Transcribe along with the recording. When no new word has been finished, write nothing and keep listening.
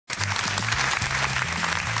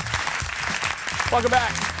Welcome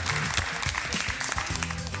back.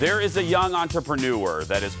 There is a young entrepreneur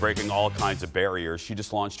that is breaking all kinds of barriers. She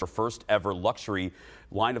just launched her first ever luxury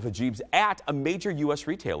line of hijabs at a major U.S.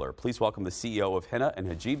 retailer. Please welcome the CEO of Henna and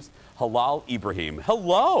Hijabs, Hilal Ibrahim.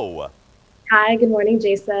 Hello. Hi, good morning,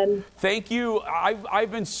 Jason. Thank you.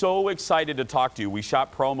 I've been so excited to talk to you. We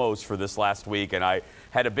shot promos for this last week, and I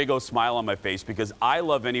had a big old smile on my face because I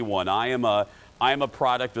love anyone. I am a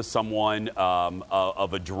product of someone,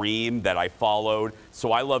 of a dream that I followed.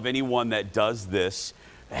 So I love anyone that does this.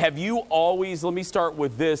 Have you always, let me start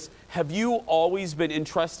with this, have you always been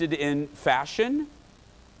interested in fashion?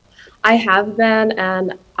 I have been,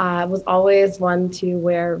 and I was always one to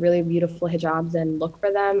wear really beautiful hijabs and look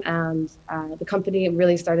for them. And the company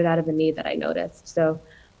really started out of a need that I noticed. So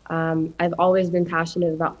I've always been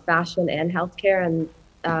passionate about fashion and healthcare, and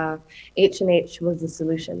H&H was the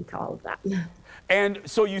solution to all of that. And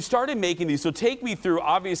so you started making these. So take me through,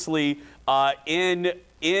 obviously, in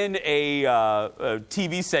a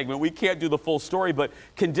TV segment, we can't do the full story, but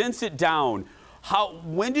condense it down.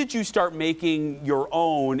 When did you start making your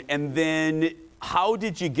own, and then how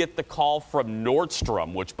did you get the call from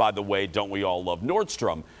Nordstrom, which, by the way, don't we all love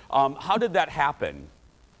Nordstrom? How did that happen?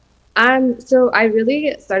 So I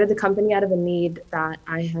really started the company out of a need that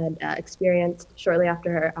I had experienced shortly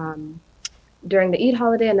after during the Eid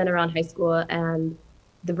holiday and then around high school. And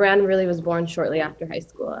the brand really was born shortly after high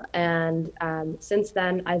school. And since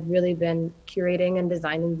then, I've really been curating and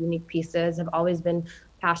designing unique pieces. I've always been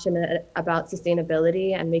passionate about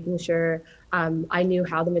sustainability and making sure I knew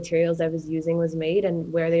how the materials I was using was made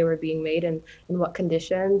and where they were being made and in what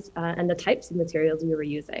conditions and the types of materials we were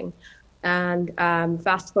using. And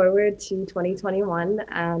fast forward to 2021,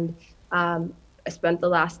 and I spent the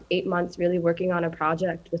last 8 months really working on a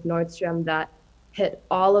project with Nordstrom that hit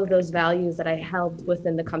all of those values that I held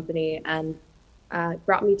within the company and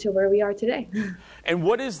brought me to where we are today. And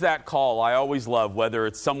what is that call? I always love, whether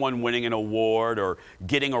it's someone winning an award or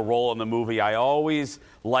getting a role in the movie, I always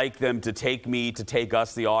like them to take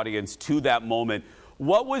us, the audience, to that moment.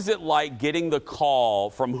 What was it like getting the call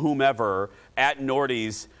from whomever at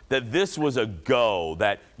Nordy's that this was a go,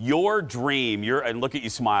 that your dream, and look at you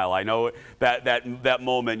smile, I know that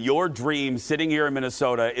moment, your dream sitting here in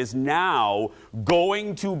Minnesota is now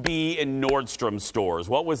going to be in Nordstrom stores.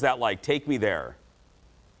 What was that like? Take me there.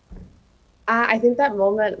 I think that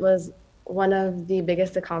moment was one of the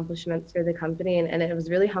biggest accomplishments for the company, and it was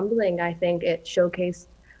really humbling. I think it showcased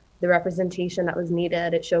the representation that was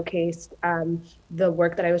needed. It showcased the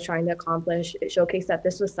work that I was trying to accomplish. It showcased that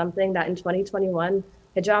this was something that in 2021,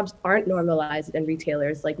 hijabs aren't normalized in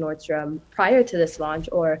retailers like Nordstrom prior to this launch,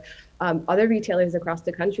 or other retailers across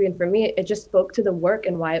the country. And for me, it just spoke to the work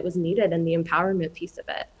and why it was needed and the empowerment piece of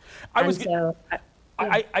it.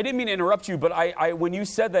 I didn't mean to interrupt you, but when you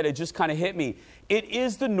said that, it just kind of hit me. It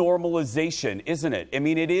is the normalization, isn't it? I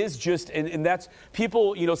mean, it is just, and that's,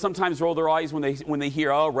 people, sometimes roll their eyes when they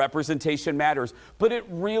hear, oh, representation matters. But it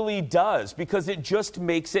really does, because it just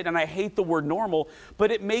makes it, and I hate the word normal,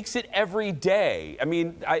 but it makes it every day. I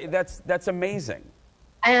mean, that's amazing.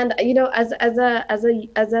 And as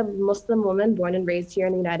a Muslim woman born and raised here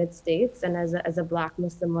in the United States, and as a Black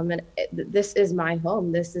Muslim woman, this is my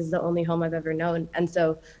home. This is the only home I've ever known. And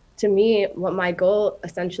so, to me, what my goal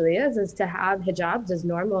essentially is to have hijabs as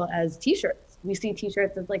normal as t-shirts. We see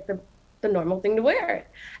t-shirts as like the normal thing to wear,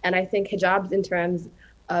 and I think hijabs in terms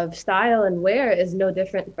of style and wear is no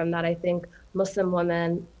different from that. I think Muslim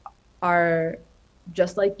women are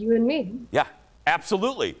just like you and me. Yeah,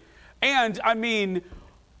 absolutely. And I mean,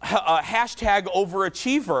 hashtag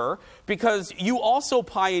overachiever, because you also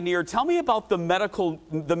pioneered. Tell me about the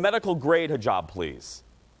medical grade hijab, please.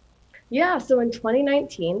 Yeah, so in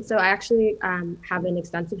 2019, so I actually have an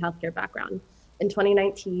extensive healthcare background. In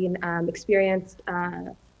 2019, experienced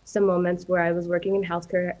some moments where I was working in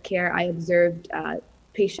healthcare. I observed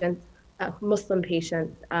patients, Muslim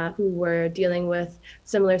patients, who were dealing with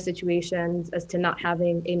similar situations as to not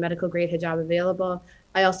having a medical grade hijab available.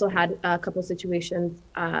 I also had a couple situations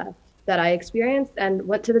that I experienced and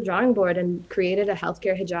went to the drawing board and created a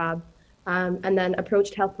healthcare hijab, and then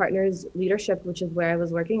approached Health Partners leadership, which is where I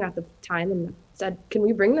was working at the time, and said, can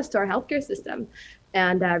we bring this to our healthcare system?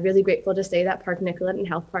 And really grateful to say that Park Nicollet and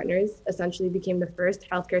Health Partners essentially became the first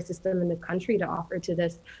healthcare system in the country to offer to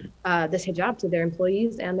this hijab to their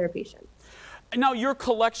employees and their patients. Now, your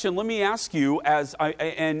collection, let me ask you,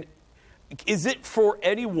 is it for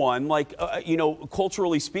anyone, like,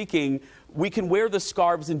 culturally speaking, we can wear the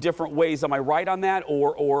scarves in different ways. Am I right on that?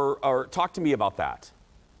 Or talk to me about that.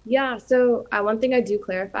 Yeah, so one thing I do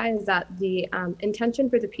clarify is that the intention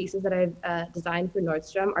for the pieces that I've designed for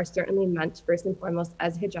Nordstrom are certainly meant first and foremost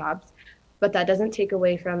as hijabs. but that doesn't take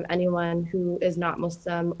away from anyone who is not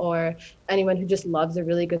Muslim or anyone who just loves a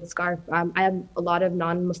really good scarf. I have a lot of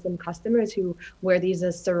non-Muslim customers who wear these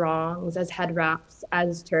as sarongs, as head wraps,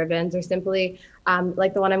 as turbans, or simply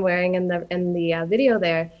like the one I'm wearing in the video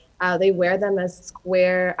there. They wear them as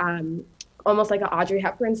square, almost like an Audrey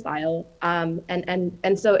Hepburn style.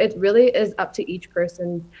 And so it really is up to each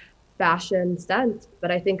person's fashion sense. But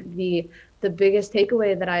I think the biggest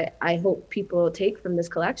takeaway that I hope people take from this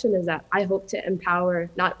collection is that I hope to empower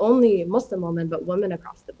not only Muslim women, but women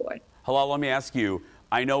across the board. Hilal, let me ask you,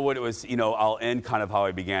 I know what it was, I'll end kind of how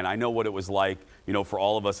I began. I know what it was like, for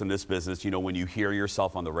all of us in this business, when you hear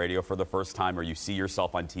yourself on the radio for the first time or you see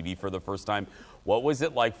yourself on TV for the first time. What was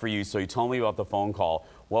it like for you? So you told me about the phone call.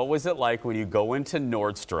 What was it like when you go into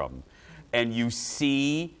Nordstrom and you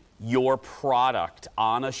see your product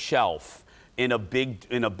on a shelf in a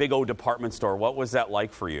big old department store? What was that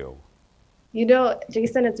like for you?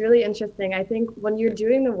 Jason, it's really interesting. I think when you're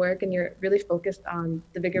doing the work and you're really focused on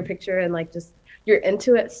the bigger picture and like just you're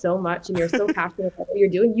into it so much and you're so passionate about what you're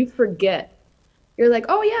doing, you forget. You're like,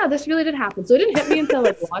 oh yeah, this really did happen. So it didn't hit me until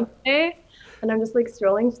like one day. And I'm just like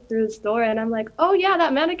strolling through the store and I'm like, oh yeah,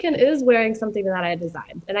 that mannequin is wearing something that I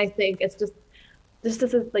designed. And I think it's just this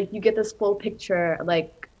is like you get this full picture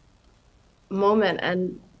like moment,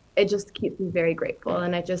 and it just keeps me very grateful.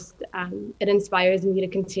 And it inspires me to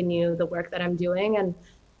continue the work that I'm doing. And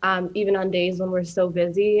even on days when we're so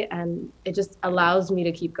busy, and it just allows me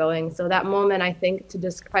to keep going. So that moment, I think,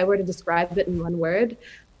 if I were to describe it in one word,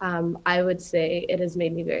 I would say it has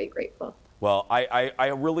made me very grateful. Well, I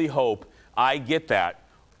really hope I get that.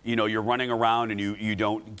 You're running around and you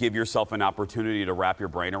don't give yourself an opportunity to wrap your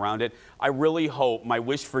brain around it. I really hope, my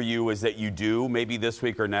wish for you is that you do, maybe this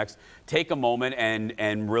week or next, take a moment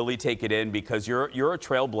and really take it in, because you're a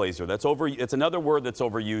trailblazer. It's another word that's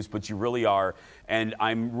overused, but you really are. And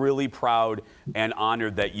I'm really proud and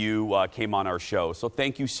honored that you came on our show. So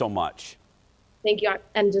thank you so much. Thank you.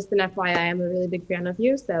 And just an FYI, I'm a really big fan of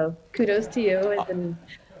you. So kudos to you. I've been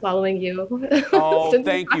following you. Oh,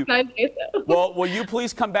 thank you. Days, so. Well, will you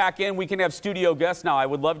please come back in? We can have studio guests now. I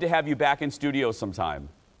would love to have you back in studio sometime.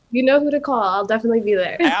 You know who to call. I'll definitely be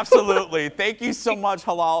there. Absolutely. Thank you so much,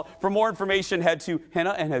 Hilal. For more information, head to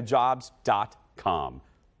hennaandhijabs.com.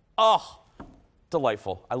 Oh,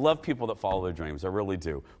 delightful. I love people that follow their dreams. I really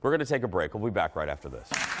do. We're going to take a break. We'll be back right after this.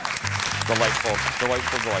 Delightful,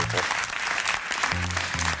 delightful, delightful.